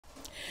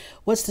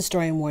What's the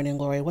story, Morning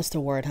Glory? What's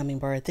the word,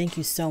 Hummingbird? Thank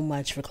you so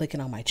much for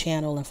clicking on my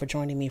channel and for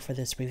joining me for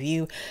this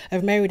review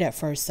of Married at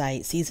First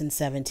Sight, Season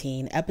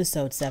 17,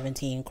 Episode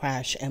 17,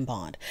 Crash and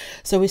Bond.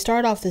 So we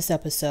start off this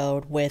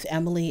episode with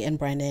Emily and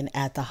Brendan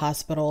at the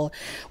hospital.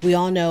 We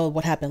all know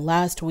what happened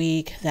last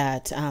week,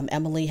 that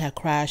Emily had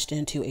crashed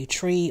into a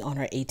tree on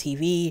her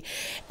ATV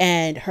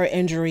and her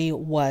injury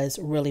was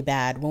really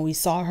bad. When we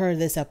saw her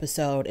this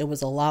episode, it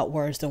was a lot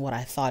worse than what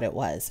I thought it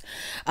was.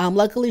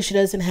 Luckily, she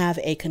doesn't have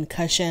a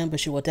concussion,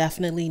 but she will definitely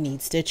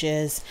need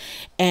stitches.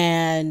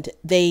 And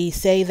they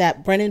say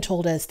that Brennan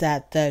told us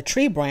that the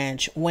tree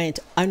branch went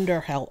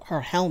under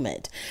her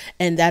helmet,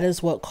 and that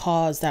is what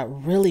caused that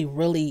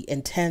really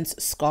intense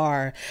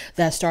scar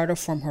that started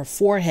from her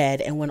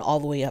forehead and went all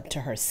the way up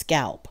to her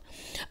scalp.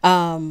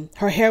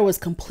 Her hair was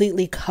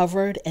completely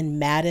covered and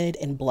matted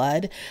in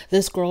blood.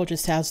 This girl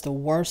just has the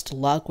worst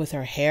luck with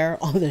her hair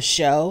on the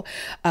show.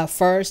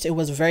 First, it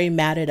was very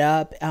matted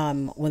up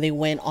when they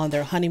went on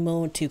their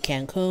honeymoon to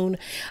Cancun.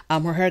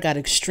 Her hair got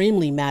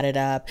extremely matted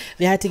up.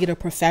 They had to get a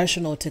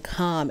professional to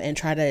come and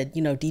try to,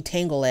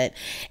 detangle it.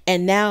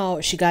 And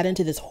now she got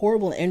into this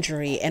horrible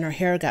injury and her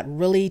hair got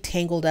really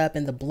tangled up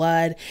in the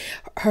blood.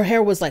 Her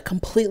hair was like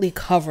completely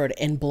covered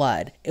in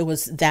blood. It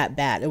was that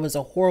bad. It was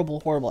a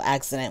horrible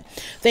accident.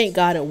 Thank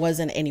God it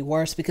wasn't any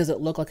worse, because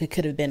it looked like it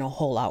could have been a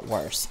whole lot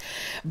worse.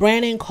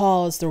 Brandon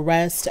calls the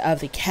rest of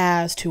the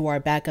cast who are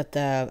back at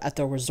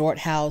the resort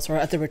house, or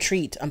at the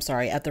retreat. I'm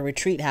sorry, at the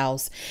retreat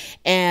house.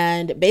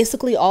 And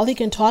basically all he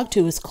can talk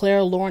to is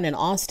Claire, Lauren, and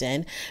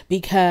Austin,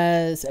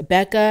 because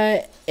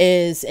Becca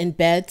is in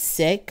bed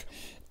sick.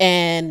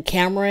 And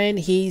Cameron,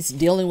 he's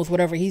dealing with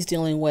whatever he's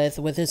dealing with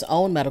his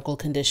own medical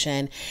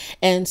condition.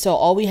 And so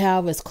all we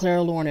have is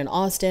Claire, Lauren, and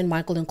Austin.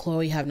 Michael and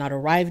Chloe have not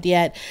arrived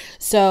yet.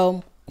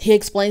 So he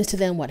explains to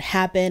them what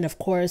happened. Of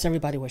course,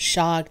 everybody was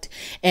shocked,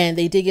 and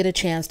they did get a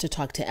chance to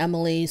talk to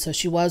Emily. So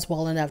she was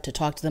well enough to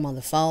talk to them on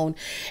the phone.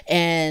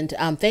 And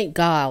thank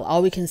God,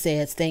 all we can say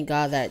is thank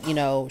God that,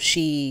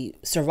 she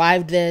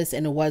survived this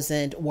and it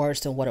wasn't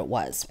worse than what it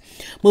was.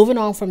 Moving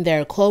on from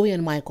there, Chloe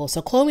and Michael.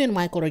 So Chloe and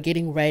Michael are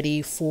getting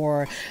ready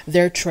for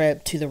their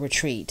trip to the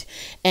retreat.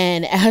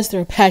 And as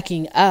they're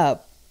packing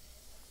up,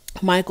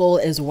 Michael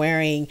is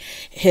wearing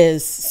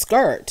his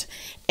skirt,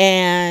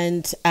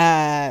 and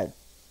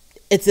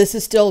this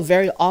is still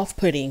very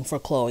off-putting for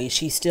Chloe.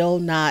 She's still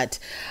not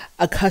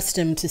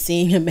accustomed to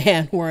seeing a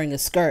man wearing a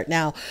skirt.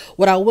 Now,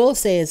 what I will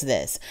say is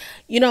this,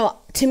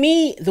 to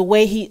me, the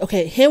way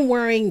him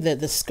wearing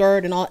the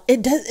skirt and all,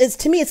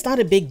 to me, it's not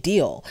a big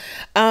deal.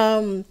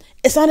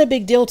 It's not a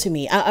big deal to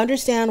me. I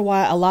understand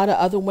why a lot of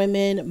other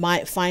women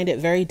might find it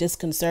very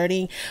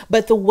disconcerting,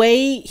 but the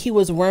way he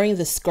was wearing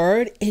the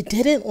skirt, it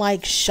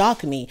didn't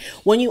shock me.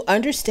 When you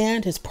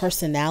understand his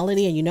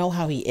personality and you know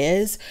how he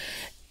is,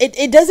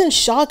 it doesn't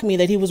shock me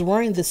that he was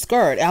wearing the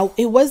skirt.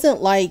 It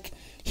wasn't like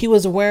he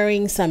was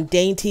wearing some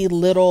dainty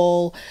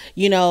little,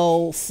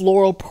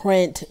 floral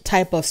print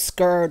type of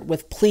skirt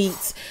with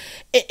pleats.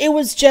 It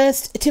was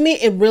just, to me,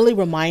 it really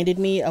reminded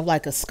me of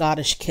like a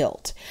Scottish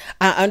kilt.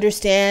 I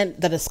understand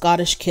that a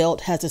Scottish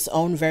kilt has its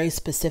own very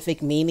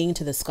specific meaning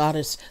to the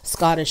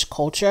Scottish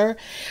culture,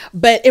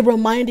 but it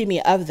reminded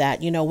me of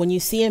that. When you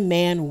see a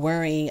man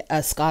wearing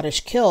a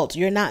Scottish kilt,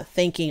 you're not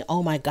thinking,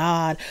 oh my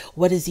God,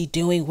 what is he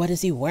doing? What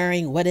is he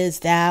wearing? What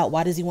is that?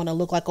 Why does he want to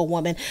look like a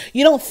woman?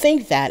 You don't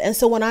think that. And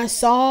so when I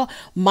saw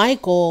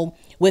Michael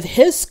with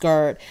his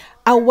skirt,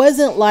 I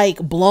wasn't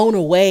blown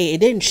away. It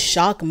didn't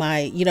shock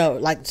my,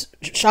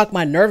 shock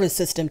my nervous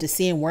system to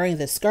see him wearing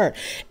this skirt.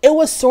 It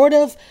was sort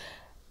of,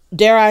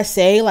 dare I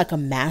say, a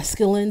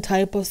masculine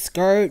type of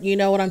skirt. You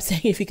know what I'm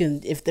saying?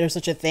 If there's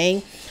such a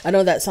thing. I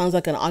know that sounds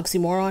like an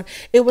oxymoron.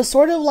 It was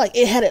sort of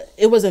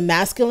it was a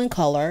masculine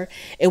color.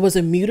 It was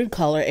a muted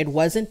color. It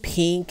wasn't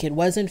pink. It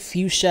wasn't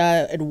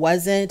fuchsia. It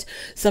wasn't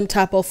some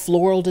type of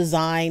floral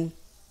design.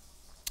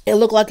 It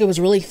looked like it was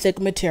really thick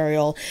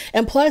material.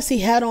 And plus he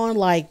had on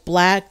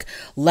black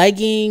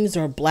leggings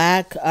or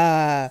black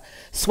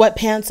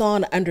sweatpants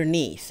on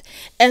underneath.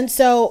 And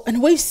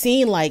we've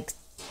seen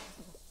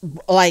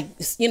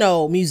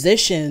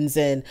musicians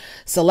and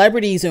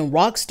celebrities and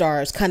rock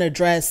stars kind of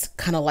dress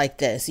kind of like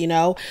this,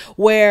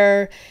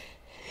 where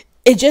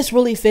it just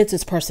really fits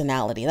his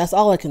personality. That's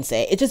all I can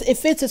say. It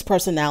fits his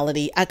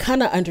personality. I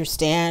kind of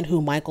understand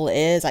who Michael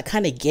is. I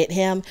kind of get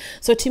him.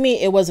 So to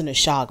me, it wasn't a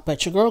shock,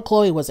 but your girl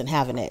Chloe wasn't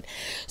having it.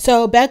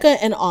 So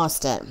Becca and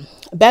Austin.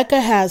 Becca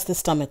has the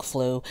stomach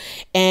flu,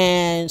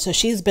 and so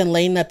she's been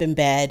laying up in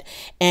bed,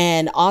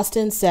 and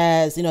Austin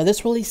says,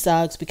 this really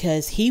sucks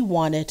because he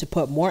wanted to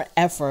put more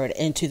effort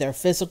into their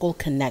physical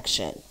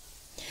connection.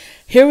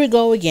 Here we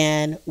go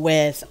again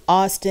with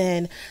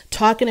Austin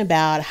talking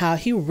about how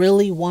he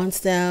really wants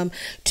them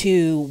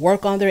to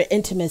work on their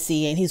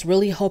intimacy and he's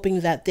really hoping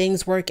that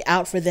things work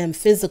out for them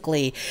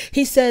physically.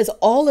 He says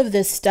all of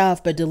this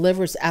stuff but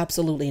delivers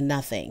absolutely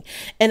nothing.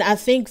 And I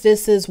think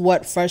this is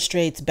what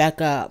frustrates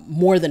Becca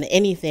more than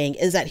anything,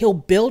 is that he'll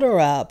build her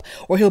up,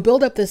 or he'll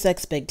build up this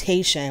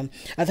expectation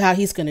of how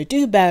he's going to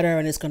do better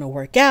and it's going to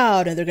work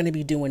out and they're going to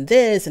be doing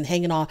this and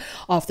hanging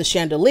off the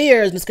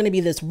chandeliers and it's going to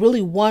be this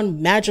really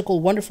one magical,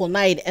 wonderful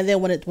night. And then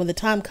when the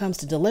time comes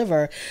to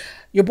deliver,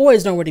 your boy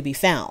is nowhere to be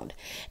found.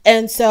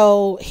 And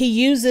so he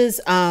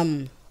uses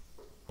her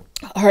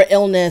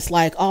illness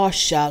like, oh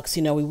shucks,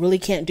 we really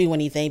can't do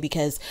anything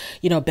because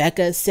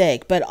Becca is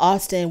sick. But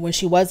Austin, when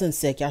she wasn't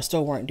sick, y'all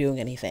still weren't doing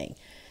anything.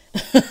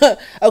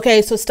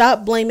 Okay, so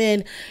stop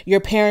blaming your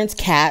parents'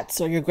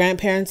 cats or your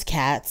grandparents'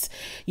 cats.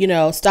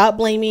 Stop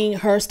blaming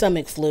her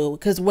stomach flu,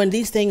 because when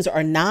these things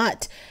are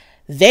not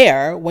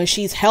there, when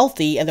she's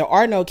healthy and there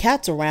are no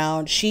cats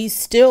around, she's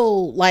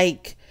still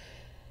like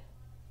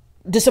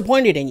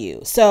disappointed in you.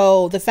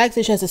 So the fact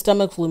that she has a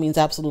stomach flu means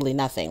absolutely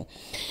nothing.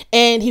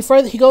 And he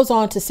goes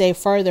on to say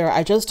further,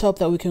 I just hope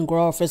that we can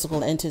grow our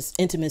physical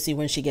intimacy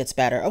when she gets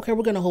better. Okay,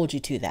 we're going to hold you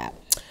to that.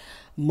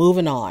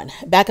 Moving on,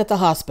 back at the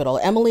hospital,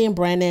 Emily and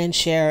Brandon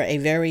share a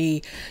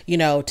very,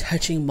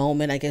 touching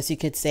moment, I guess you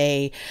could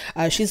say.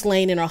 She's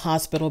laying in her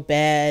hospital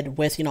bed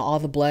with, all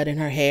the blood in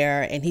her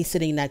hair, and he's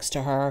sitting next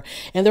to her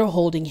and they're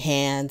holding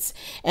hands.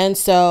 And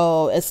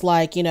so it's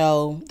like,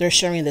 they're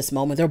sharing this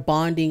moment. They're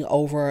bonding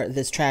over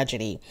this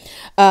tragedy.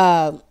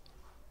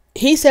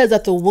 He says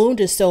that the wound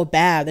is so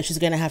bad that she's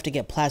going to have to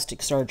get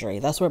plastic surgery.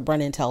 That's what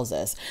Brennan tells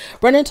us.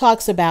 Brennan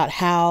talks about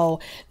how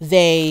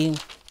they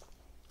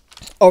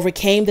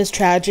overcame this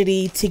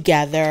tragedy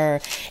together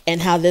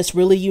and how this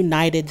really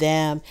united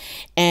them.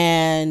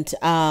 And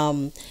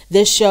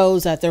this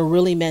shows that they're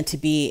really meant to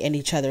be in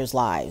each other's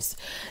lives.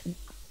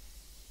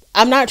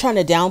 I'm not trying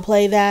to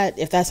downplay that.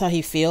 If that's how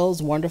he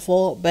feels,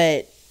 wonderful.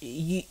 But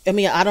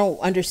I don't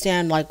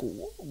understand, like,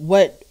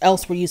 what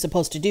else were you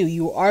supposed to do?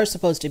 You are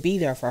supposed to be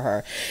there for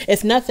her.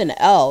 If nothing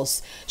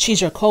else,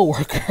 she's your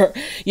coworker.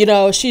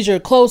 She's your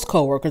close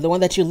coworker, the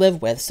one that you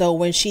live with. So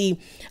when she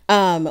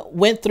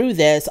went through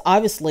this,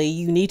 obviously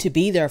you need to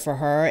be there for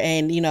her.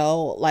 And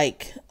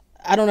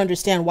I don't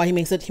understand why he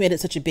made it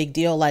such a big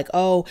deal. Like,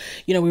 oh,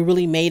 we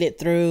really made it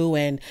through,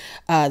 and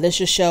this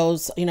just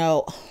shows,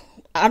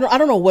 I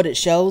don't know what it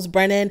shows,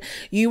 Brennan.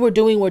 You were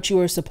doing what you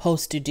were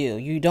supposed to do.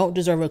 You don't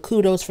deserve a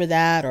kudos for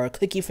that or a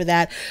cookie for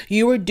that.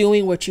 You were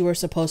doing what you were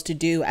supposed to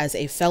do as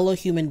a fellow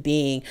human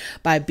being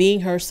by being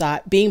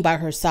by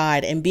her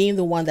side and being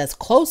the one that's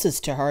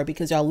closest to her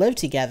because y'all live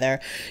together.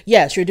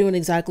 Yes, you're doing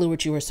exactly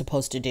what you were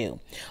supposed to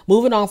do.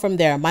 Moving on from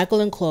there, Michael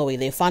and Chloe,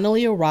 they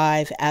finally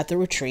arrive at the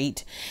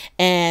retreat.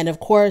 And of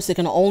course, they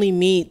can only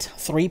meet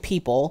 3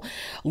 people,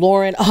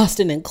 Lauren,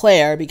 Austin, and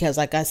Claire, because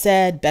like I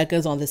said,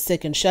 Becca's on the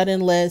sick and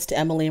shut-in list.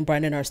 Emily and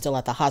Brendan are still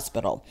at the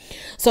hospital.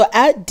 So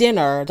at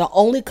dinner, the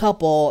only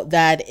couple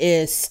that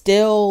is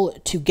still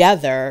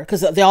together,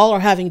 because they all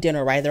are having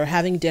dinner, right? They're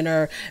having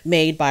dinner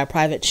made by a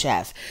private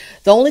chef.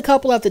 The only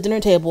couple at the dinner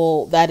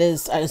table that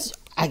is,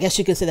 I guess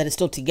you could say, that is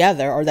still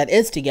together, or that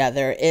is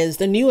together, is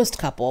the newest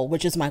couple,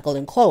 which is Michael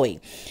and Chloe.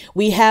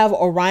 We have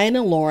Orion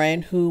and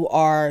Lauren, who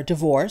are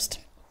divorced.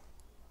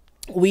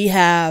 We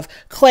have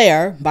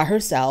Claire by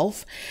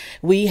herself.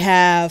 We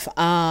have,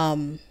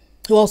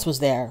 who else was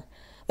there?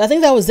 I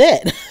think that was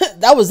it.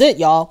 That was it,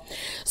 y'all.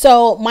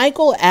 So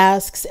Michael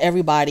asks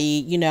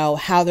everybody,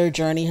 how their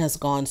journey has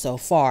gone so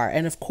far.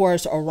 And of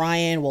course,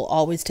 Orion will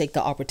always take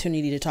the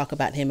opportunity to talk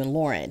about him and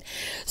Lauren.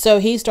 So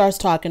he starts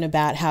talking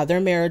about how their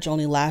marriage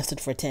only lasted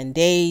for 10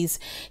 days.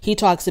 He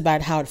talks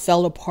about how it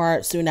fell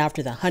apart soon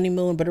after the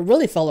honeymoon, but it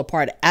really fell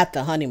apart at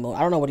the honeymoon.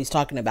 I don't know what he's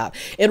talking about.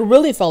 It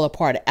really fell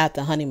apart at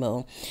the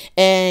honeymoon.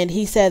 And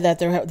he said that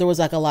there was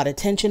like a lot of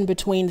tension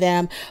between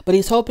them, but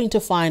he's hoping to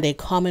find a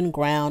common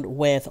ground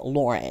with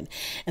Lauren.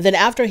 And then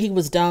after he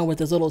was done with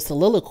his little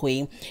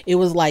soliloquy, it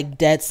was like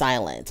dead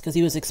silence because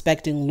he was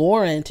expecting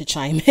Lauren to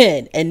chime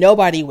in and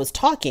nobody was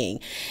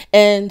talking.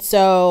 And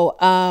so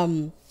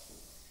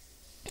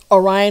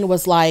Orion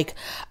was like,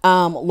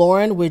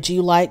 Lauren, would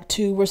you like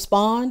to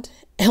respond?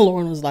 And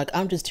Lauren was like,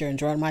 I'm just here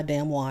enjoying my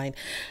damn wine.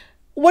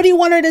 What do you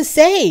want her to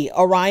say,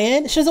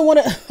 Orion? She doesn't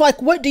want to,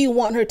 like, what do you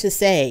want her to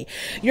say?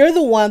 You're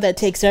the one that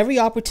takes every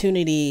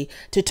opportunity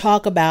to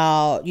talk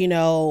about,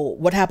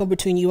 what happened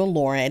between you and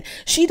Lauren.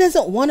 She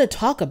doesn't want to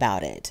talk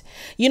about it.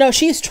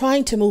 She's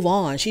trying to move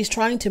on. She's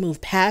trying to move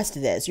past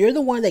this. You're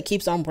the one that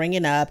keeps on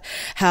bringing up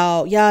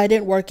how, yeah, it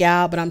didn't work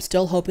out, but I'm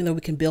still hoping that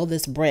we can build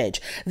this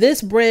bridge.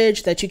 This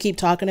bridge that you keep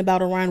talking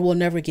about, Orion, will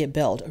never get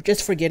built.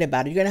 Just forget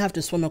about it. You're going to have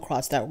to swim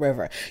across that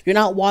river. You're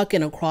not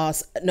walking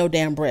across no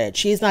damn bridge.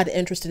 She's not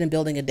interested in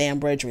building a damn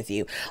bridge with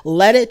you.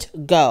 Let it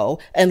go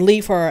and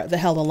leave her the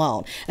hell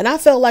alone. And I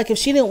felt like if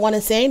she didn't want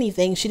to say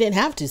anything, she didn't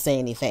have to say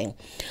anything.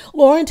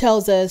 Lauren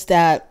tells us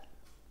that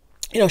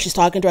she's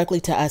talking directly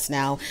to us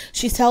now.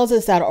 She tells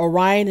us that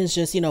Orion is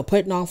just,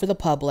 putting on for the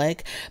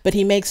public, but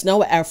he makes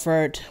no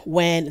effort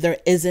when there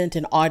isn't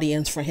an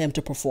audience for him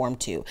to perform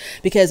to.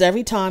 Because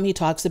every time he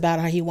talks about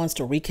how he wants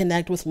to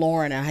reconnect with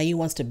Lauren and how he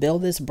wants to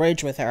build this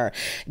bridge with her,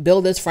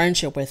 build this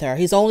friendship with her,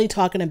 he's only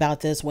talking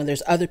about this when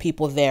there's other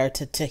people there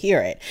to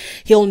hear it.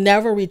 He'll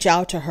never reach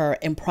out to her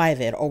in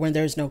private or when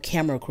there's no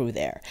camera crew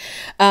there.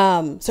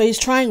 So he's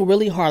trying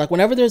really hard. Like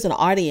whenever there's an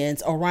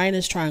audience, Orion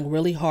is trying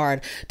really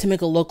hard to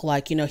make it look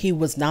like, he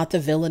was not the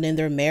villain in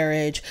their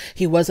marriage.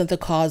 He wasn't the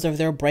cause of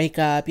their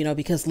breakup,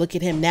 because look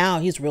at him now.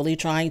 He's really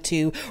trying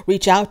to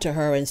reach out to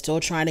her and still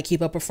trying to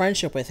keep up a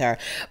friendship with her.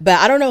 But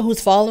I don't know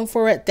who's falling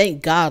for it.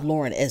 Thank God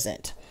Lauren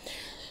isn't.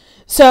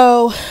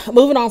 So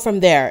moving on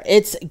from there,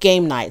 it's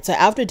game night. So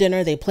after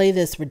dinner, they play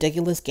this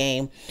ridiculous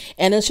game,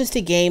 and it's just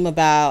a game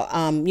about,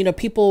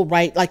 people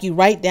you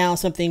write down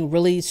something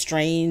really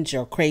strange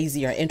or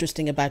crazy or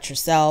interesting about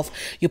yourself.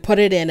 You put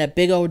it in a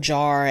big old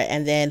jar,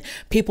 and then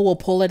people will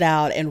pull it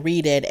out and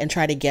read it and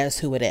try to guess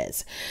who it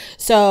is.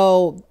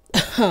 So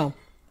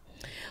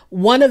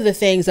one of the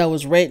things that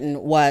was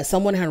written was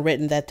someone had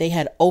written that they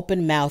had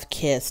open mouth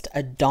kissed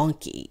a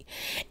donkey,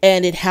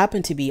 and it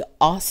happened to be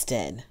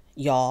Austin,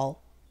 y'all.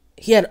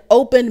 He had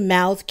open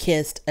mouth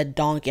kissed a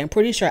donkey. I'm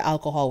pretty sure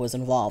alcohol was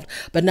involved,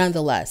 but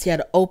nonetheless, he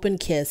had open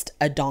kissed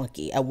a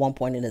donkey at one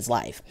point in his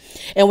life.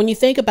 And when you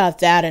think about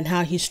that and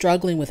how he's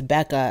struggling with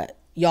Becca,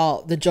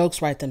 y'all, the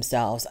jokes write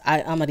themselves.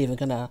 I'm not even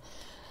gonna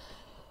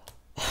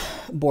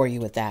bore you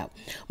with that.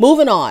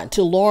 Moving on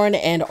to Lauren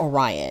and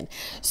Orion.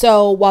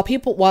 So while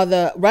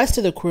the rest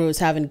of the crew is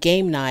having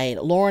game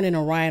night, Lauren and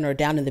Orion are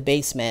down in the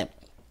basement.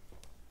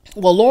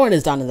 Well, Lauren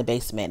is down in the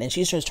basement and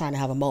she's just trying to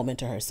have a moment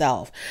to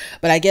herself.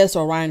 But I guess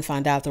Orion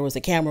found out there was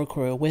a camera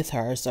crew with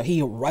her. So he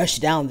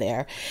rushed down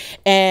there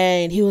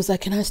and he was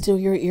like, "Can I steal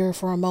your ear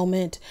for a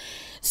moment?"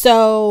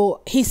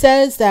 So he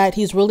says that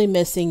he's really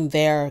missing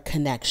their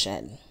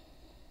connection.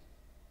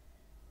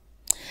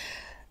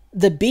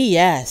 The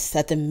BS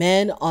that the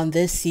men on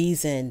this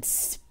season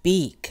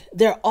speak,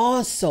 they're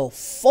all so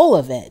full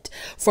of it.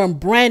 From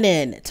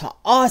Brennan to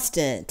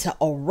Austin to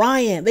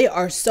Orion, they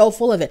are so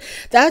full of it.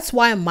 That's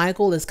why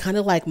Michael is kind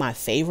of like my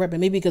favorite, but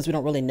maybe because we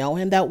don't really know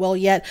him that well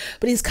yet,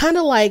 but he's kind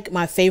of like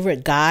my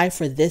favorite guy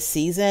for this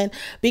season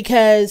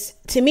because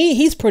to me,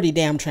 he's pretty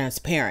damn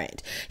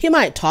transparent. He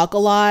might talk a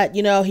lot,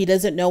 he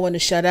doesn't know when to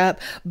shut up,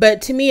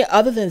 but to me,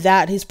 other than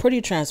that, he's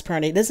pretty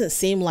transparent. It doesn't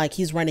seem like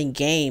he's running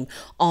game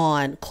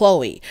on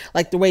Chloe,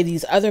 like the way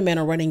these other men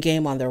are running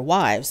game on their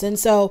wives. And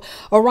so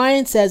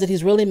Orion says that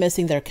he's really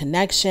missing their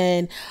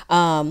connection.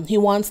 He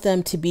wants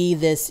them to be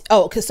this.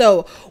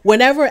 So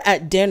whenever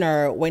at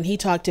dinner, when he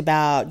talked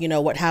about,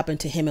 what happened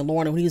to him and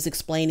Lauren, when he was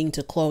explaining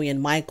to Chloe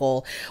and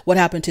Michael what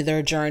happened to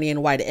their journey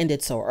and why it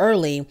ended so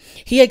early,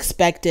 he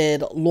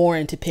expected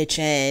Lauren to pitch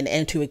in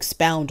and to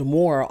expound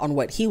more on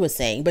what he was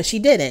saying, but she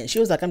didn't. She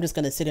was like, "I'm just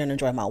going to sit here and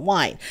enjoy my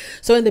wine."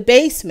 So in the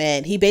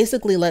basement, he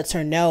basically lets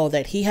her know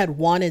that he had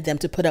wanted them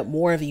to put up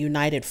more of a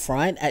united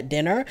front at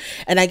dinner.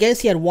 And I guess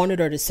he had wanted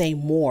her to say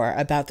more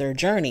about their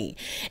journey.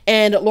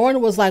 And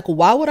Lauren was like,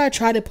 "Why would I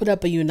try to put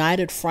up a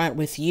united front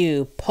with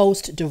you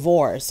post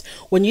divorce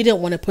when you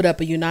didn't want to put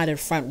up a united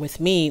front with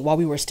me while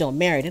we were still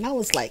married?" And I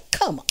was like,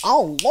 come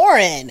on,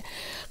 Lauren,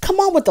 come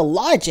on with the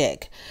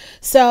logic.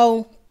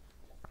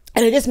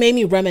 And it just made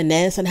me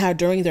reminisce on how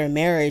during their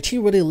marriage, he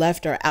really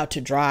left her out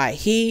to dry.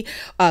 He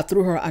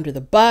threw her under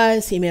the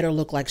bus. He made her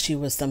look like she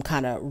was some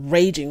kind of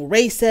raging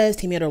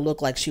racist. He made her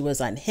look like she was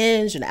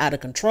unhinged and out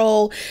of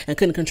control and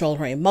couldn't control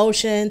her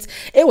emotions.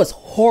 It was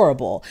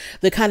horrible,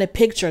 the kind of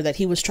picture that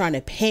he was trying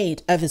to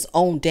paint of his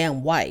own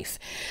damn wife.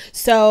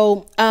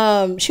 So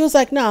she was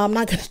like, "No, I'm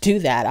not going to do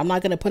that. I'm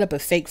not going to put up a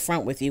fake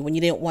front with you when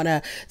you didn't want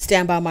to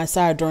stand by my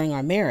side during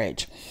our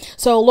marriage."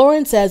 So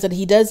Lauren says that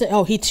he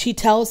doesn't, she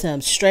tells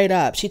him straight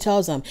up, she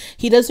tells him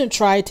he doesn't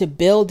try to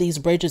build these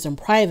bridges in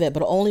private,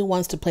 but only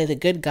wants to play the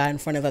good guy in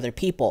front of other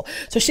people.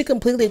 So she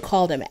completely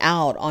called him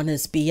out on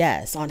his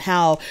BS, on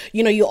how,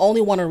 you only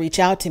want to reach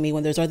out to me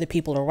when there's other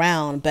people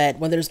around, but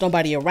when there's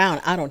nobody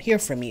around, I don't hear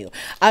from you.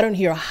 I don't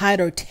hear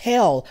hide or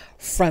tail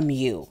from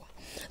you.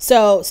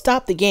 So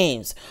stop the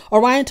games.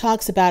 Orion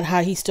talks about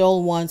how he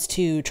still wants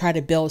to try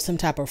to build some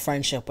type of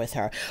friendship with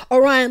her.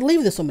 Orion,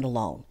 leave this woman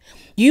alone.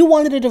 You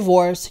wanted a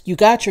divorce. You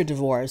got your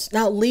divorce.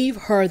 Now leave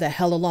her the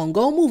hell alone.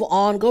 Go move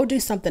on. Go do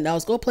something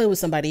else. Go play with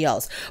somebody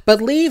else.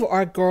 But leave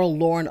our girl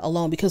Lauren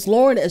alone, because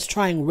Lauren is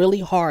trying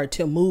really hard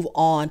to move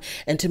on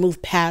and to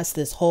move past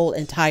this whole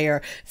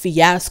entire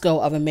fiasco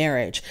of a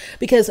marriage.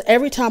 Because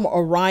every time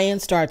Orion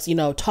starts,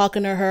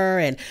 talking to her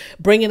and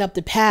bringing up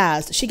the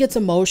past, she gets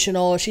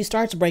emotional. She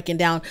starts breaking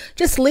down.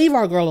 Just leave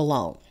our girl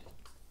alone.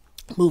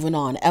 Moving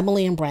on,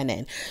 Emily and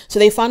Brennan. So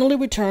they finally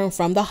return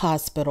from the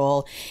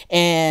hospital,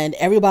 and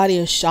everybody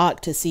is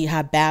shocked to see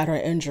how bad her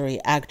injury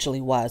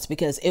actually was,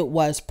 because it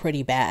was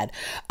pretty bad.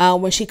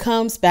 When she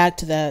comes back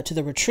to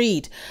the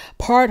retreat,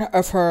 part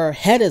of her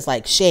head is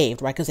like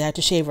shaved, right? Because they had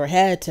to shave her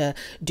head to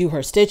do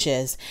her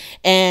stitches,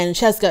 and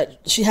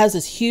she has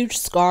this huge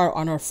scar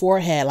on her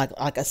forehead,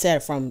 like I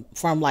said, from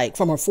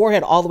her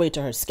forehead all the way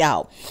to her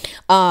scalp.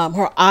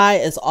 Her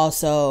eye is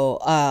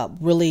also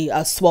really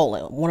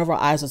swollen. One of her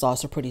eyes is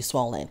also pretty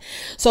swollen.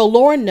 So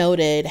Lauren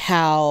noted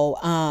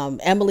how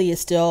Emily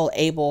is still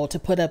able to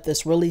put up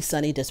this really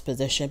sunny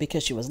disposition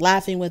because she was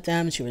laughing with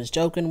them, she was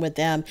joking with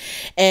them,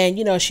 and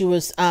she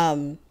was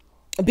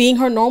being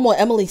her normal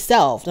Emily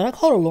self. Did I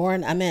call her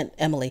Lauren? I meant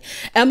Emily.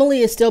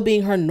 Emily is still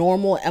being her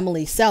normal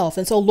Emily self.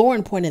 And so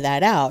Lauren pointed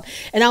that out.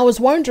 And I was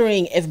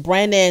wondering if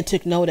Brennan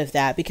took note of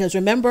that, because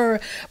remember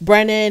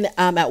Brennan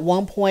at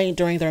one point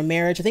during their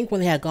marriage, I think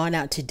when they had gone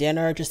out to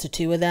dinner, just the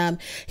two of them,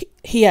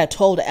 he had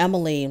told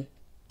Emily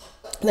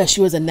that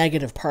she was a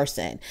negative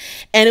person.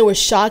 And it was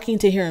shocking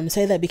to hear him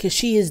say that, because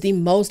she is the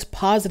most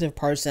positive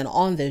person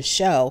on this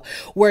show,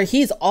 where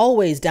he's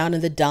always down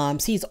in the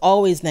dumps. He's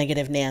always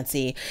negative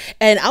Nancy.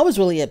 And I was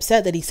really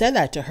upset that he said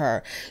that to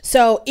her.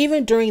 So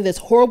even during this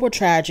horrible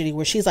tragedy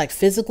where she's like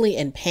physically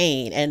in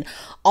pain and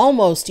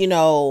almost,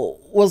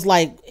 was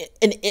like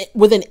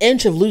with an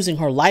inch of losing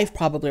her life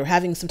probably, or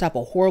having some type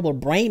of horrible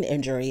brain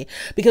injury,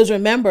 because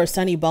remember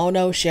Sonny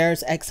Bono,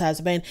 Cher's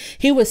ex-husband,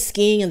 he was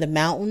skiing in the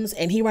mountains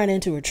and he ran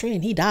into a tree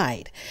and he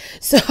died.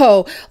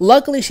 So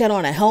luckily she had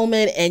on a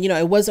helmet and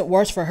it wasn't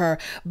worse for her.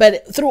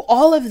 But through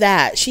all of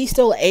that, she's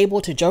still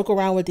able to joke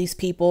around with these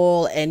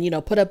people and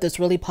put up this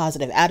really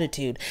positive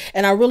attitude.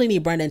 And I really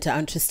need Brendan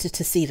to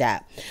see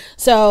that.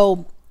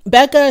 So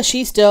Becca,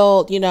 she's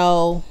still,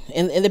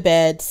 in the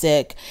bed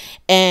sick.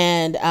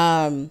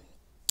 And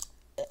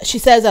she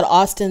says that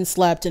Austin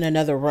slept in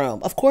another room.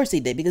 Of course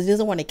he did, because he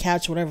doesn't want to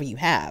catch whatever you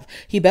have.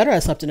 He better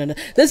have slept in another.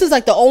 This is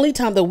like the only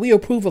time that we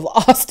approve of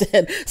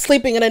Austin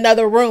sleeping in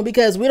another room,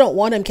 because we don't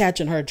want him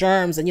catching her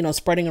germs and,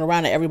 spreading it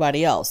around to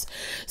everybody else.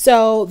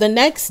 So the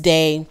next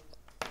day,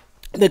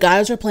 the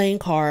guys are playing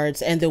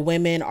cards and the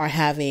women are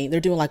they're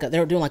doing like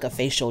a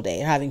facial day.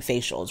 They're having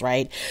facials,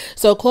 right?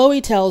 So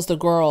Chloe tells the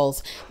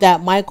girls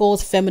that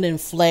Michael's feminine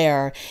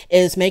flair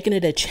is making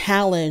it a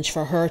challenge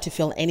for her to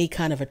feel any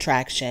kind of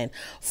attraction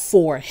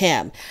for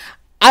him.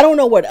 I don't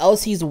know what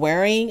else he's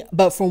wearing,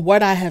 but from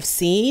what I have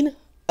seen,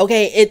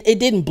 okay, it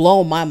didn't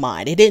blow my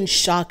mind. It didn't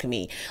shock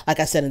me, like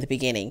I said in the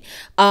beginning.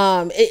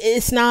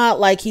 It's not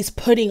like he's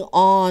putting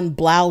on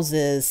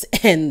blouses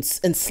and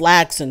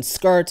slacks and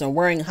skirts and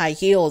wearing high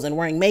heels and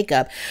wearing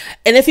makeup.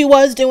 And if he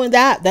was doing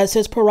that, that's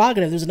his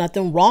prerogative. There's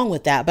nothing wrong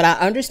with that. But I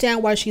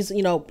understand why she's,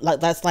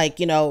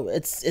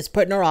 it's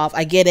putting her off.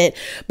 I get it.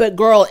 But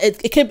girl,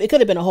 it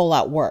could have been a whole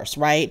lot worse,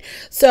 right?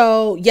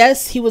 So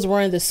yes, he was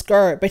wearing the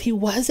skirt, but he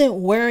wasn't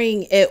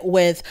wearing it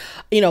with,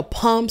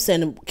 pumps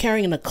and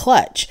carrying a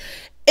clutch.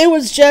 It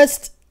was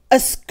just a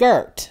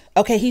skirt.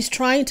 Okay. He's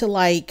trying to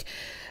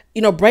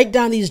break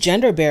down these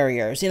gender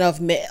barriers.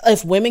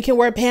 If women can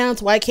wear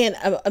pants, why can't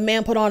a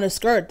man put on a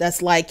skirt that's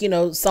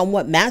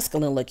somewhat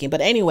masculine looking?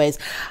 But anyways,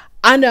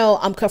 I know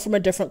I'm cut from a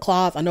different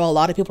cloth. I know a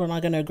lot of people are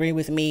not going to agree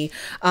with me.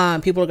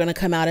 People are going to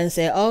come out and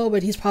say, oh,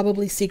 but he's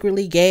probably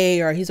secretly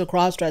gay or he's a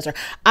cross-dresser.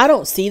 I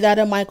don't see that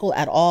in Michael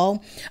at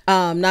all.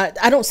 I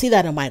don't see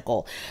that in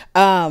Michael.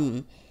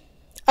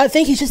 I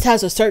think he just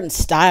has a certain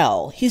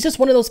style. He's just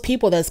one of those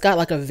people that's got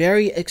like a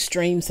very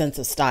extreme sense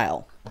of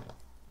style.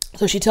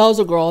 So she tells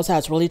the girls how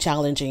it's really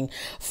challenging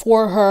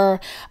for her.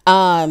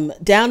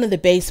 Down in the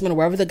basement,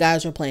 wherever the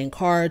guys are playing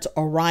cards,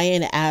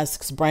 Orion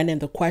asks Brendan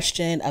the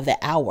question of the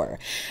hour.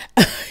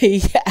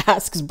 He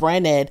asks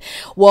Brendan,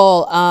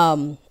 well,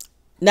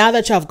 now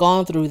that y'all have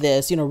gone through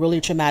this, really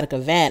traumatic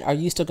event, are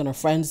you still going to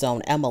friend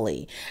zone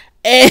Emily?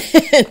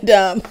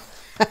 And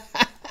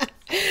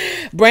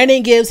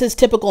Brandon gives his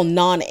typical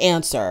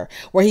non-answer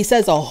where he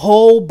says a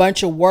whole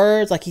bunch of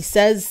words. Like he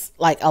says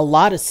like a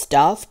lot of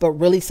stuff, but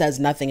really says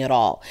nothing at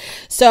all.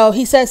 So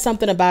he says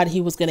something about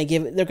they're going to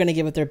give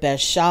it their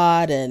best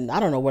shot. And I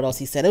don't know what else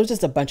he said. It was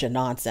just a bunch of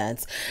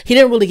nonsense. He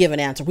didn't really give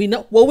an answer. We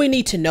know what we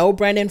need to know,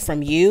 Brandon,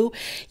 from you.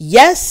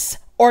 Yes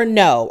or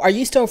no? Are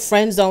you still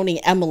friend zoning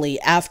Emily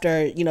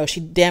after, she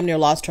damn near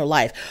lost her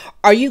life?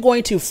 Are you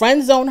going to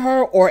friend zone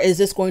her, or is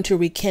this going to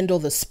rekindle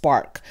the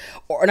spark?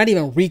 Or not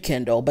even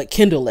rekindle, but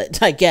kindle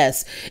it, I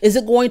guess. Is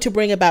it going to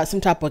bring about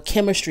some type of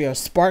chemistry or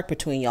spark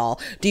between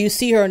y'all? Do you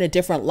see her in a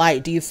different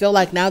light? Do you feel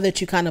like now that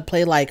you kind of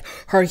play like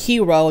her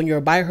hero and you're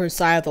by her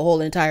side the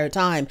whole entire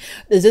time,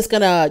 is this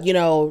gonna,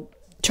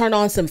 turn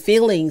on some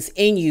feelings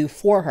in you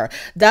for her?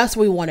 That's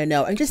what we want to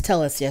know. And just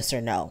tell us yes or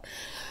no.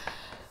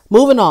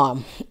 Moving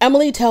on,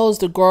 Emily tells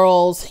the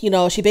girls,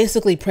 she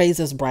basically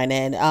praises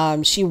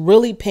Brennan. She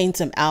really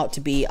paints him out to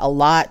be a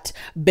lot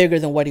bigger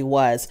than what he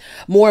was,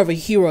 more of a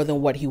hero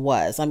than what he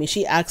was. I mean,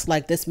 she acts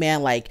like this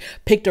man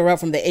picked her up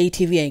from the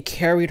ATV and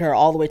carried her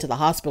all the way to the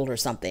hospital or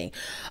something.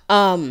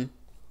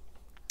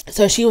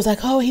 So she was like,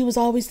 oh, he was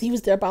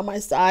there by my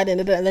side.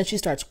 And then she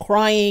starts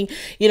crying,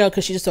 you know,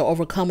 because she's just so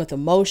overcome with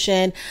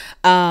emotion,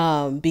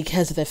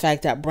 because of the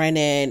fact that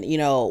Brennan, you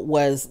know,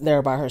 was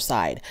there by her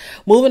side.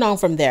 Moving on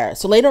from there.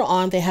 So later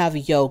on, they have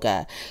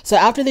yoga. So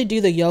after they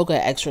do the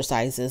yoga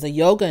exercises, the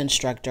yoga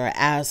instructor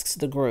asks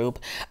the group,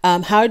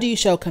 how do you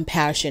show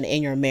compassion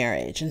in your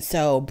marriage? And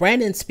so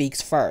Brandon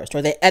speaks first,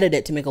 or they edit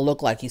it to make it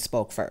look like he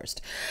spoke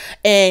first.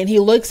 And he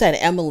looks at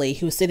Emily,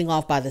 who's sitting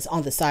off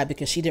on the side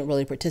because she didn't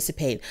really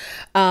participate.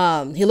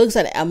 He looks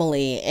at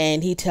Emily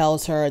and he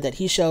tells her that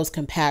he shows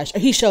compassion.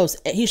 He shows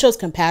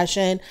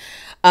compassion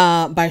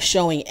by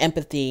showing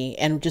empathy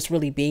and just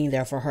really being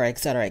there for her,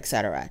 etc.,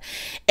 etc.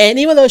 And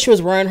even though she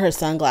was wearing her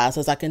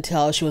sunglasses, I can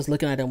tell she was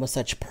looking at him with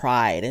such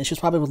pride, and she was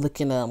probably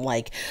looking at him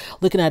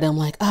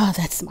like, oh,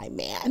 that's my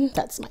man.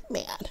 That's my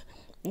man.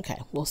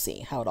 Okay, we'll see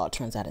how it all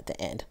turns out at the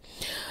end.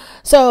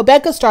 So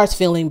Becca starts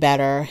feeling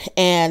better,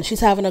 and she's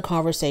having a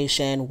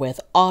conversation with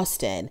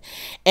Austin,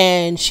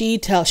 and she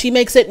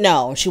makes it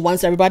known. She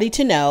wants everybody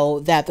to know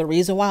that the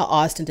reason why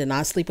Austin did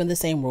not sleep in the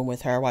same room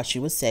with her while she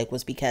was sick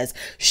was because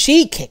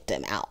she kicked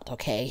him out.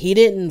 Okay. He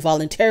didn't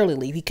voluntarily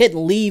leave. He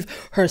couldn't leave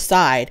her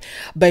side,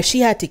 but she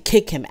had to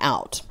kick him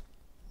out.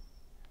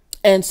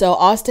 And so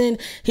Austin,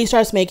 he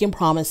starts making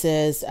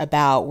promises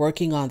about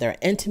working on their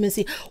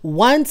intimacy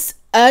once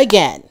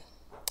again.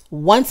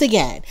 Once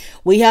again,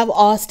 we have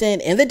Austin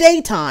in the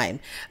daytime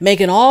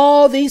making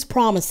all these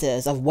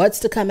promises of what's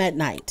to come at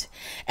night.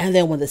 And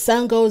then when the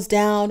sun goes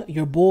down,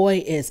 your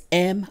boy is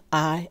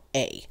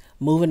MIA.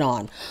 Moving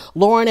on.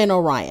 Lauren and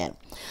Orion.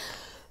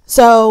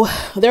 So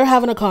they're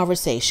having a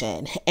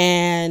conversation,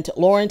 and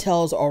Lauren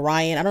tells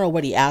Orion, I don't know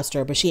what he asked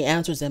her, but she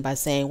answers him by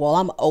saying, well,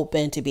 I'm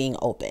open to being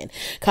open.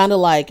 Kind of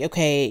like,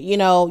 okay, you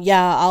know,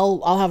 yeah,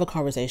 I'll have a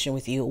conversation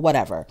with you,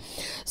 whatever.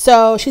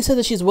 So she said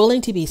that she's willing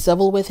to be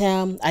civil with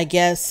him, I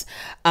guess,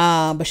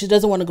 but she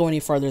doesn't want to go any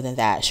further than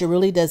that. She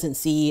really doesn't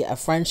see a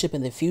friendship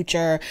in the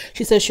future.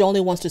 She says she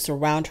only wants to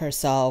surround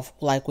herself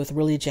like with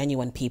really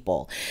genuine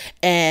people.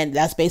 And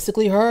that's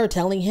basically her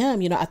telling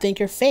him, you know, I think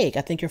you're fake.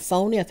 I think you're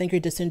phony. I think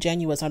you're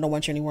disingenuous. I don't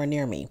want you anywhere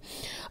near me,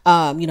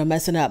 you know,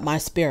 messing up my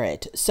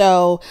spirit.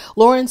 So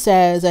Lauren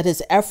says that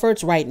his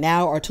efforts right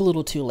now are too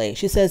little too late.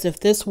 She says if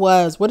this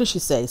was, what did she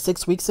say,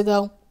 6 weeks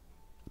ago?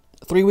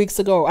 3 weeks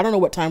ago, I don't know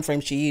what time frame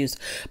she used,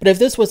 but if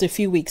this was a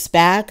few weeks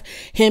back,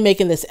 him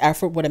making this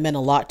effort would have meant a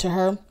lot to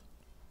her.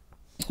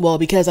 Well,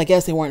 because I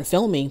guess they weren't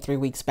filming 3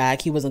 weeks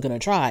back, he wasn't going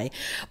to try.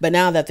 But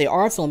now that they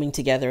are filming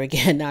together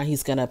again, now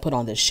he's going to put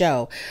on this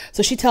show.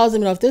 So she tells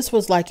him, you know, if this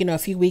was like, you know, a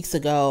few weeks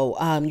ago,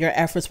 your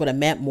efforts would have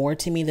meant more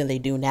to me than they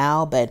do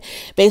now. But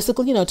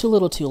basically, you know, too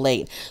little, too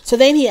late. So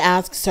then he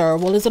asks her,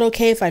 well, is it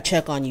okay if I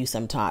check on you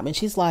sometime? And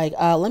she's like,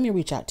 let me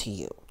reach out to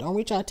you. Don't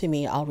reach out to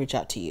me. I'll reach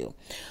out to you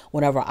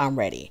whenever I'm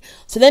ready.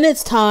 So then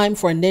it's time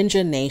for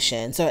Ninja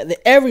Nation. So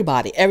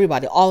everybody,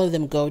 all of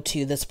them go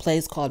to this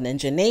place called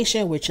Ninja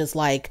Nation, which is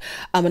like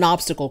an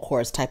obstacle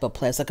course type of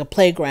place, like a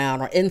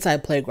playground or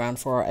inside playground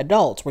for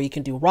adults where you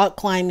can do rock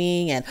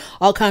climbing and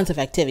all kinds of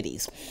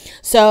activities.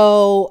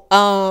 So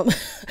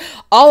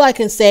all I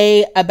can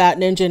say about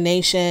Ninja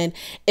Nation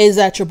is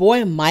that your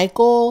boy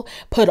Michael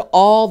put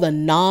all the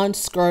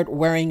non-skirt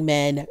wearing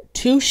men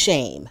to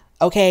shame.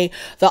 Okay,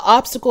 the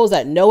obstacles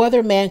that no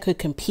other man could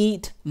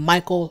compete,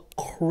 Michael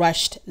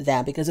crushed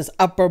them because his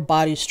upper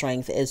body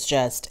strength is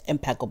just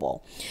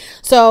impeccable.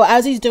 So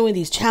as he's doing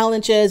these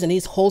challenges and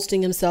he's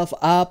hoisting himself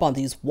up on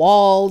these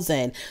walls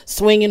and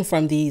swinging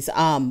from these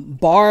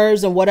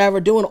bars and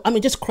whatever,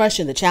 just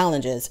crushing the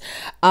challenges.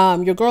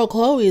 Your girl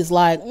Chloe is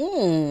like,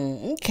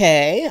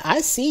 okay,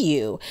 I see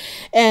you.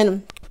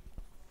 And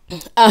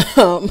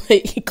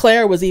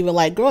Claire was even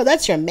like, girl,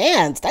 that's your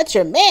man's,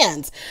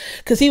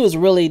 because he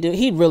really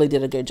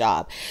did a good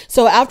job.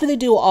 So after they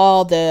do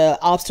all the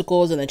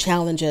obstacles and the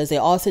challenges, they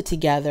all sit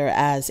together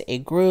as a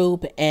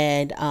group,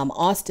 and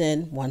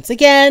Austin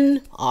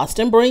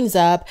brings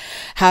up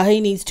how he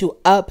needs to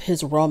up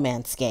his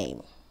romance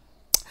game,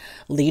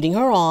 leading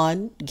her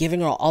on,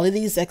 giving her all of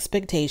these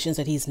expectations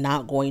that he's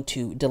not going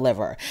to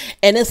deliver.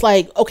 And it's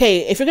like, okay,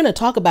 if you're going to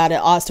talk about it,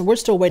 Austin, we're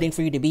still waiting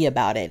for you to be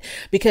about it,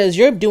 because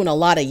you're doing a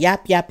lot of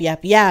yap,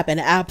 and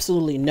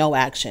absolutely no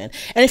action.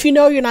 And if you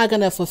know you're not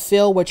going to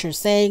fulfill what you're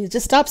saying,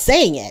 just stop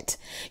saying it.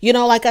 You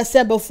know, like I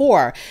said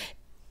before,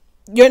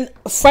 your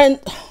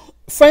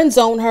friend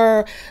zone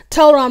her,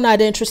 tell her I'm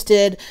not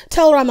interested,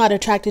 tell her I'm not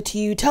attracted to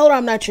you, tell her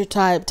I'm not your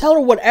type, tell her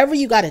whatever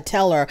you got to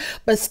tell her,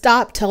 but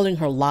stop telling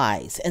her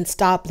lies and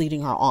stop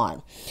leading her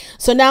on.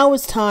 So now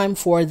it's time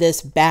for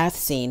this bath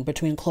scene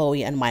between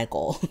Chloe and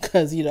Michael,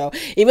 because, you know,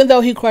 even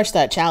though he crushed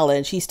that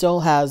challenge, he still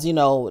has, you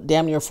know,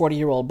 damn near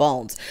 40-year-old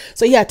bones.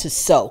 So he had to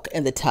soak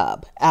in the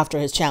tub after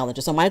his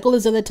challenges. So Michael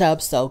is in the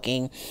tub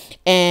soaking,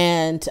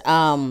 and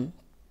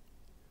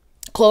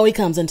Chloe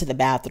comes into the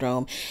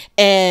bathroom,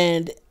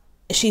 and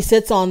she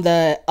sits on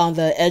the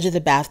edge of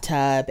the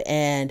bathtub,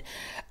 and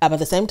At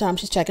the same time,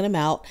 she's checking him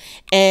out.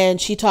 And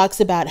she talks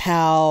about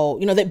how,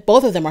 that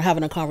both of them are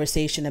having a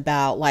conversation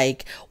about,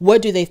 like,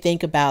 what do they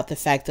think about the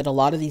fact that a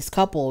lot of these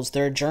couples,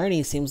 their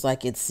journey seems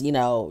like it's,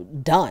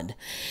 done.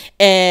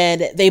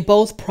 And they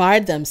both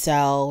pride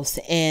themselves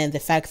in the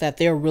fact that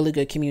they're really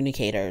good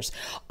communicators.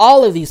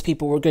 All of these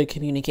people were good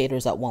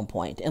communicators at one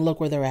point, and look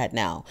where they're at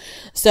now.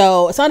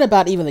 So it's not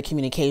about even the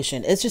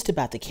communication. It's just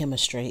about the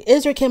chemistry.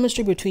 Is there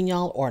chemistry between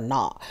y'all or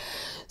not?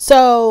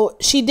 So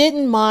she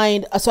didn't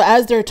mind. So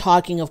as they're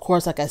talking, of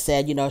course, like I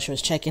said, she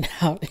was checking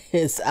out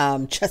his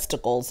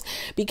chesticles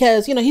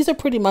because, he's a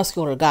pretty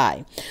muscular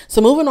guy.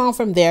 So moving on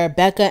from there,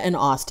 Becca and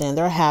Austin,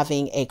 they're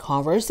having a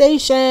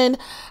conversation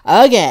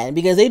again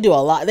because they do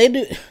a lot. They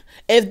do.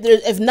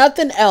 If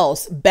nothing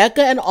else,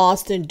 Becca and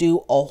Austin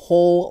do a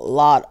whole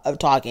lot of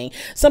talking.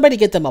 Somebody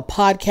get them a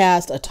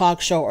podcast, a talk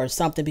show or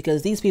something,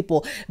 because these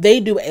people, they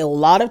do a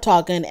lot of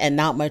talking and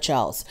not much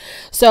else.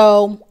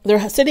 So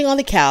they're sitting on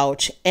the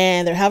couch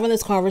and they're having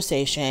this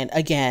conversation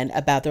again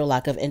about their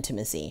lack of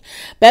intimacy.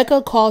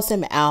 Becca calls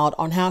him out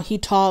on how he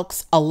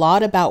talks a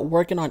lot about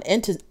working on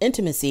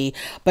intimacy,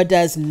 but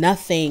does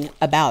nothing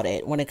about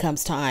it when it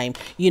comes time,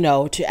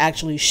 to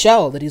actually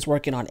show that he's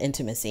working on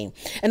intimacy.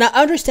 And I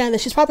understand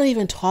that she's probably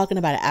even talking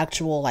about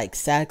actual like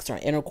sex or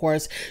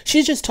intercourse.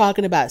 She's just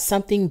talking about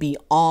something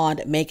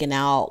beyond making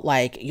out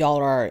like y'all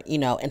are,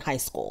 in high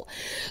school.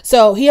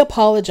 So he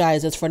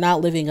apologizes for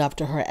not living up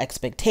to her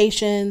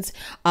expectations.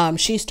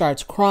 She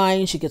starts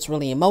crying. She gets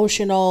really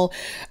emotional.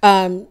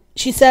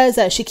 She says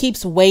that she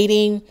keeps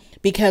waiting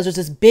because there's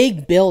this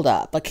big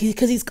buildup,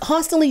 because he's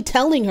constantly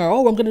telling her,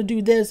 oh, I'm going to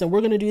do this and we're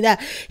going to do that.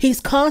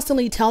 He's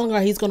constantly telling her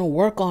he's going to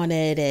work on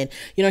it. And,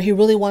 he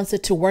really wants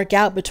it to work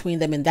out between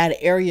them in that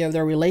area of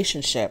their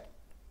relationship.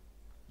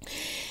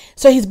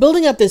 So he's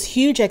building up this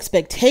huge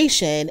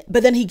expectation,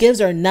 but then he gives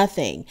her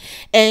nothing.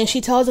 And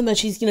she tells him that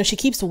she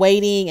keeps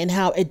waiting and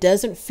how it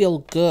doesn't feel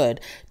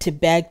good to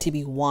beg to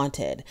be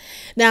wanted.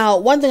 Now,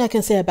 one thing I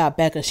can say about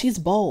Becca, she's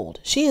bold.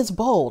 She is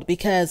bold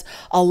because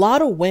a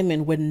lot of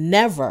women would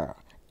never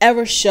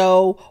ever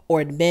show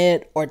or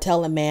admit or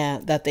tell a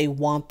man that they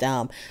want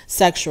them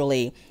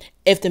sexually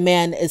if the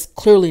man is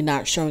clearly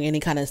not showing any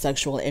kind of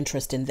sexual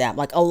interest in them.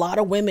 Like, a lot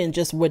of women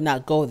just would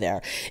not go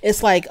there.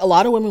 It's like a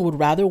lot of women would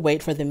rather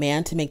wait for the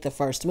man to make the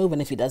first move. And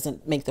if he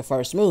doesn't make the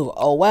first move,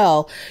 oh,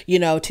 well,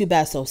 too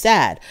bad, so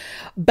sad.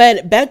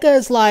 But Becca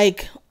is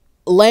like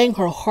laying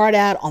her heart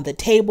out on the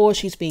table.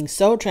 She's being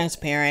so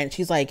transparent.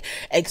 She's like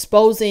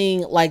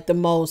exposing like the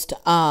most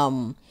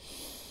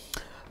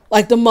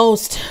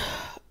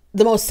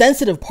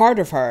sensitive part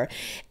of her.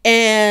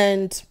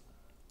 And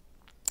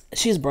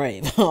she's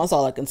brave. That's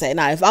all I can say.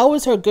 Now, if I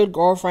was her good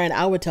girlfriend,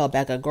 I would tell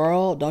Becca,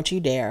 girl, don't you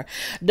dare.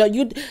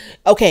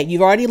 Okay,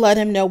 you've already let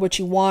him know what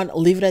you want.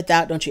 Leave it at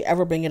that. Don't you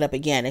ever bring it up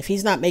again. If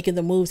he's not making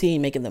the moves, he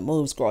ain't making the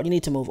moves, girl. You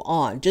need to move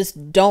on.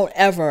 Just don't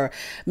ever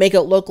make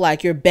it look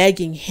like you're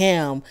begging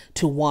him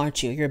to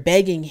want you. You're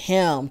begging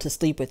him to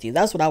sleep with you.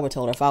 That's what I would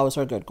tell her if I was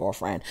her good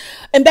girlfriend.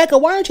 And Becca,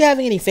 why aren't you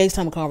having any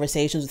FaceTime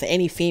conversations with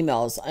any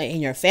females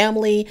in your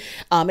family,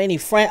 any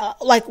friend?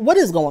 Like, what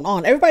is going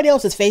on? Everybody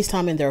else is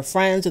FaceTiming their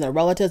friends and their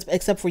relatives,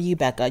 except for you,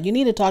 Becca. You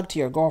need to talk to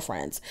your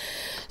girlfriends.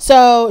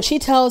 So she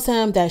tells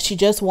him that she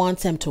just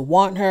wants him to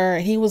want her.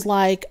 And he was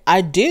like,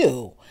 I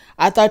do.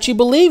 I thought you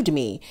believed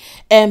me.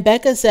 And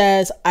Becca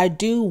says, I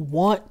do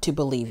want to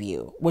believe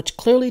you, which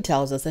clearly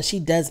tells us that she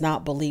does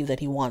not believe that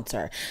he wants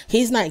her.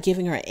 He's not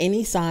giving her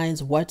any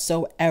signs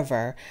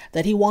whatsoever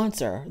that he wants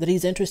her, that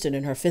he's interested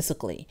in her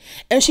physically.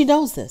 And she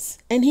knows this,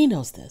 and he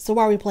knows this. So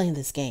why are we playing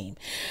this game?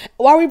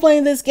 Why are we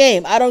playing this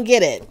game? I don't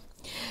get it.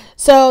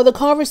 So the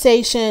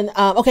conversation,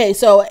 okay,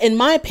 so in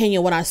my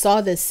opinion, when I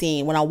saw this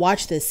scene, when I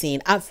watched this scene,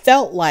 I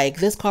felt like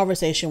this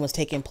conversation was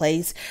taking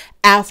place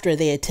after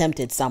they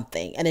attempted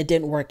something and it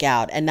didn't work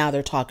out. And now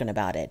they're talking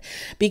about it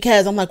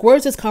because I'm like,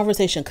 where's this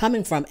conversation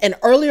coming from? And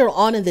earlier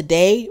on in the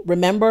day,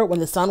 remember when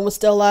the sun was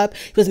still up,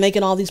 he was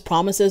making all these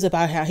promises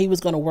about how he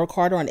was going to work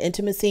harder on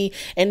intimacy.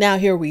 And now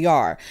here we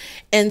are.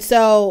 And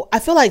so I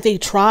feel like they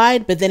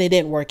tried, but then it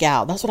didn't work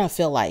out. That's what I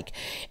feel like.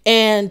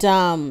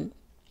 And,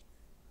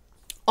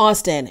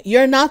 Austin,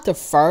 you're not the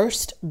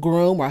first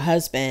groom or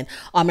husband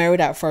on Married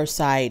at First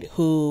Sight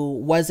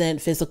who wasn't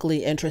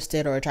physically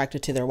interested or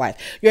attracted to their wife.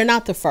 You're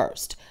not the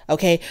first.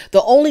 Okay.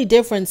 The only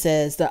difference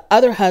is the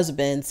other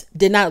husbands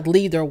did not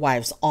lead their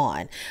wives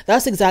on.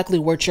 That's exactly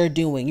what you're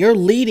doing. You're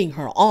leading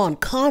her on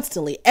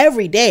constantly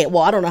every day.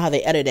 Well, I don't know how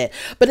they edit it,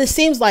 but it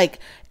seems like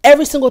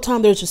every single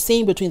time there's a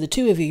scene between the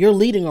two of you, you're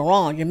leading her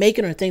on. You're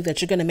making her think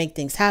that you're going to make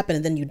things happen,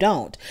 and then you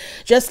don't.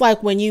 Just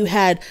like when you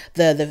had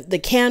the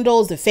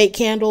candles, the fake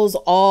candles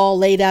all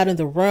laid out in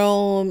the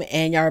room,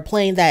 and y'all were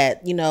playing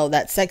that,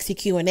 that sexy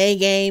Q&A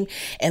game,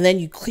 and then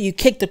you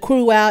kick the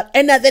crew out,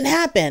 and nothing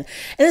happened.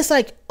 And it's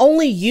like,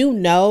 only you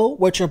know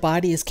what your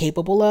body is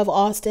capable of,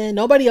 Austin.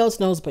 Nobody else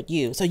knows but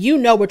you. So you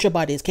know what your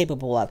body is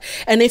capable of.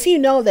 And if you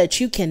know that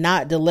you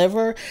cannot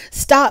deliver,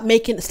 stop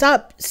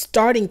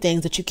starting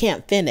things that you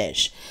can't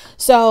finish.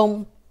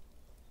 So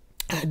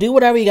do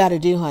whatever you got to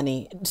do,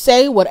 honey.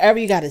 Say whatever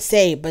you got to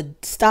say,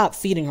 but stop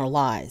feeding her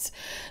lies.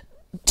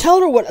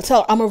 tell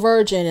her I'm a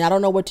virgin and I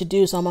don't know what to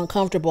do, so I'm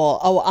uncomfortable.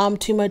 Oh, I'm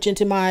too much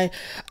into my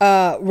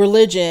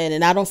religion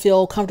and I don't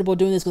feel comfortable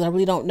doing this because I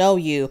really don't know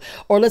you.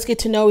 Or let's get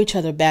to know each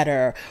other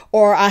better.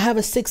 Or I have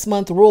a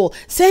 6-month rule.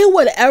 Say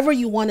whatever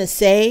you want to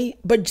say,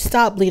 but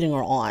stop leading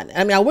her on.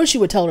 I mean, I wish you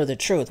would tell her the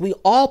truth. We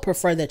all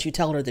prefer that you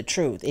tell her the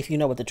truth if you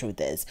know what the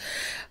truth is.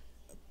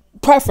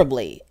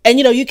 Preferably. And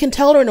you can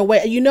tell her in a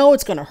way,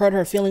 it's going to hurt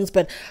her feelings,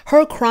 but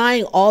her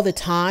crying all the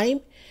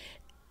time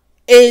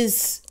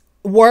is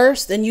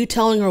worse than you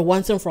telling her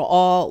once and for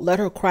all. Let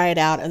her cry it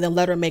out and then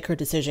let her make her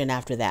decision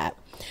after that.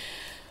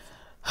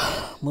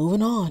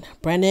 Moving on.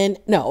 Brendan.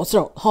 No,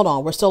 so hold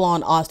on. We're still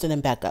on Austin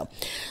and Becca.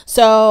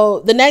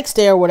 So the next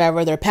day or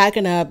whatever, they're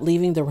packing up,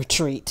 leaving the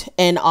retreat.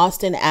 And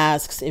Austin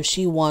asks if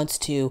she wants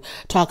to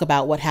talk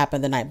about what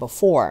happened the night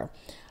before.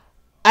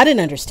 I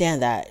didn't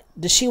understand that.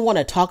 Does she want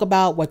to talk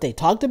about what they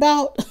talked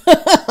about?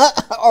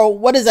 Or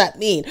what does that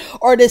mean?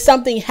 Or did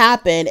something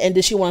happen and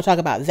does she want to talk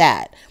about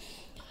that?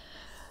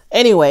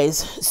 Anyways,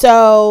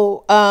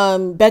 so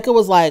Becca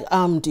was like,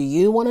 do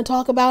you want to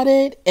talk about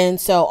it?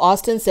 And so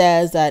Austin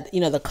says that,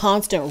 the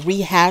constant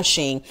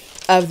rehashing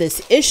of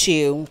this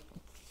issue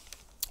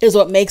is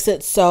what makes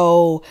it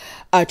so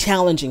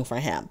challenging for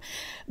him.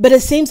 But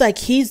it seems like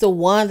he's the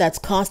one that's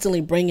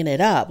constantly bringing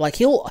it up. Like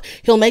he'll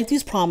make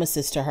these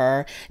promises to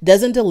her,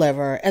 doesn't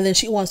deliver, and then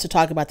she wants to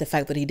talk about the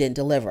fact that he didn't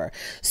deliver.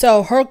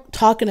 So her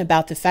talking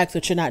about the fact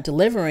that you're not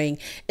delivering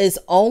is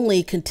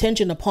only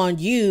contingent upon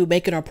you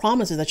making her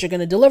promises that you're going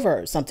to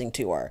deliver something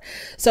to her.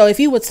 So if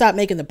you would stop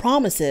making the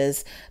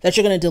promises that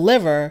you're going to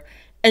deliver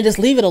and just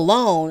leave it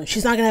alone,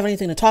 she's not going to have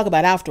anything to talk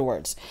about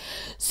afterwards.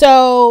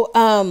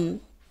 So,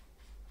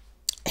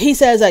 he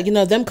says that,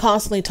 them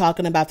constantly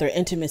talking about their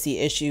intimacy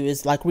issue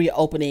is like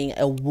reopening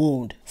a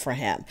wound for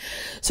him.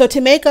 So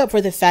to make up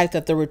for the fact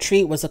that the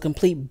retreat was a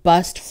complete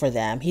bust for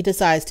them, he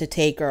decides to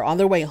take her on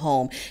their way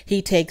home.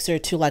 He takes her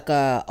to like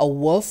a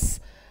wolf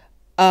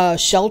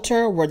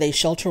shelter where they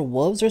shelter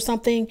wolves or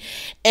something.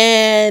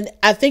 And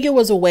I think it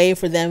was a way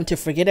for them to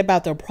forget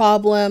about their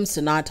problems,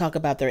 to not talk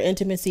about their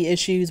intimacy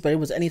issues, but it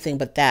was anything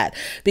but that.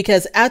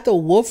 Because at the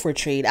wolf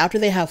retreat, after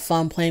they have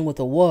fun playing with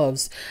the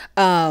wolves,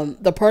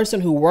 the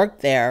person who worked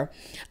there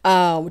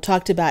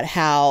talked about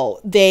how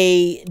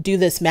they do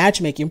this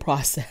matchmaking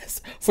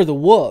process for the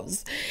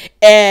wolves.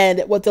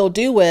 And what they'll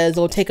do is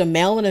they'll take a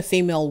male and a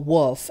female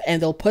wolf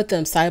and they'll put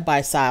them side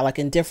by side, like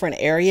in different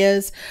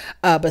areas,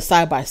 but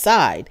side by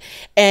side.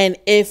 And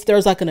if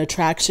there's like an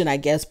attraction, I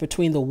guess,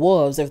 between the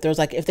wolves, if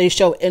they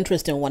show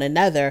interest in one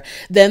another,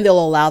 then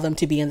they'll allow them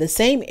to be in the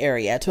same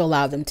area to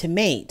allow them to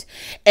mate.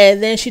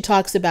 And then she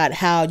talks about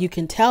how you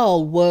can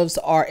tell wolves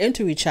are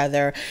into each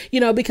other,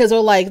 because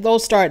they'll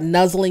start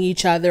nuzzling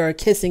each other or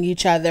kissing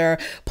each other,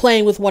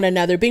 playing with one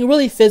another, being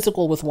really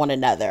physical with one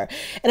another.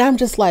 And I'm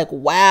just like,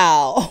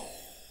 wow,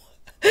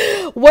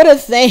 what a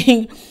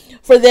thing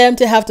for them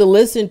to have to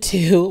listen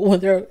to when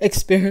they're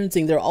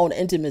experiencing their own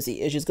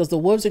intimacy issues, because the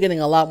wolves are getting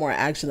a lot more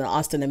action than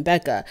Austin and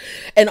Becca.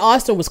 And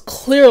Austin was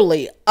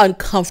clearly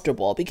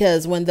uncomfortable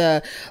because when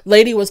the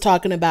lady was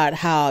talking about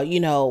how,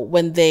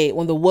 when the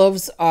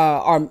wolves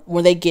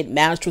when they get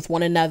matched with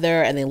one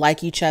another and they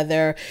like each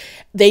other,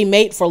 they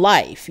mate for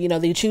life.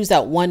 They choose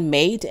that one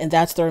mate and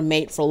that's their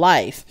mate for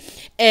life.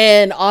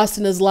 And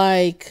Austin is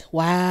like,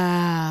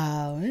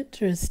 wow,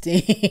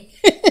 interesting.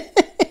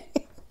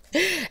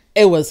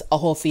 It was a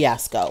whole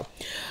fiasco.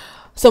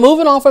 So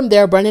moving on from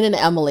there, Brendan and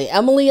Emily.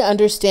 Emily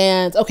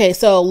understands. Okay,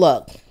 so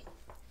look,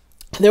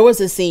 there was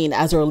a scene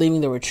as they were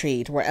leaving the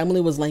retreat where Emily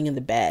was laying in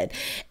the bed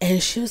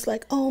and she was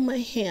like, oh, my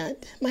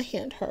hand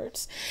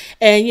hurts.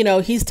 And,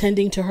 he's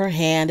tending to her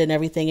hand and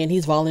everything, and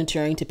he's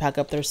volunteering to pack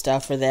up their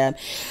stuff for them.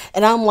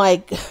 And I'm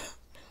like,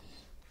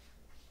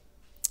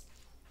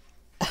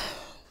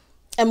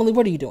 Emily,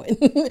 what are you doing?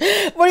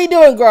 What are you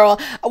doing, girl?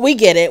 We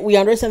get it. We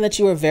understand that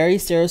you were very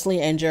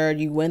seriously injured.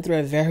 You went through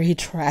a very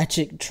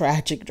tragic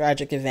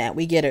event.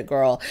 We get it,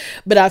 girl.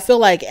 But I feel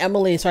like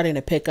Emily is starting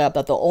to pick up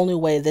that the only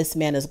way this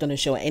man is going to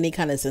show any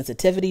kind of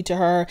sensitivity to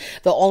her,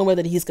 the only way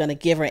that he's going to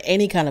give her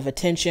any kind of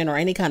attention or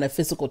any kind of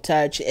physical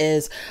touch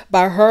is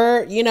by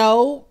her,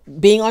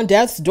 being on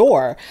death's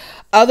door.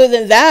 Other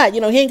than that, he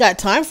ain't got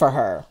time for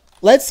her.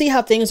 Let's see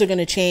how things are going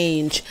to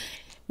change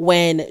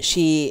when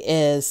she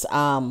is,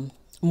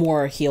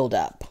 more healed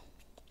up.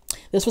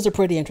 This was a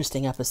pretty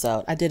interesting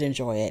episode. I did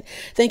enjoy it.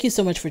 Thank you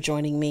so much for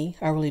joining me.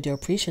 I really do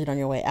appreciate it. On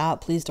your way out,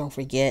 please don't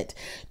forget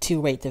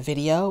to rate the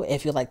video.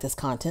 If you like this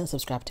content,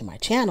 subscribe to my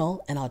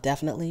channel, and I'll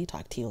definitely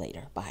talk to you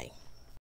later. Bye.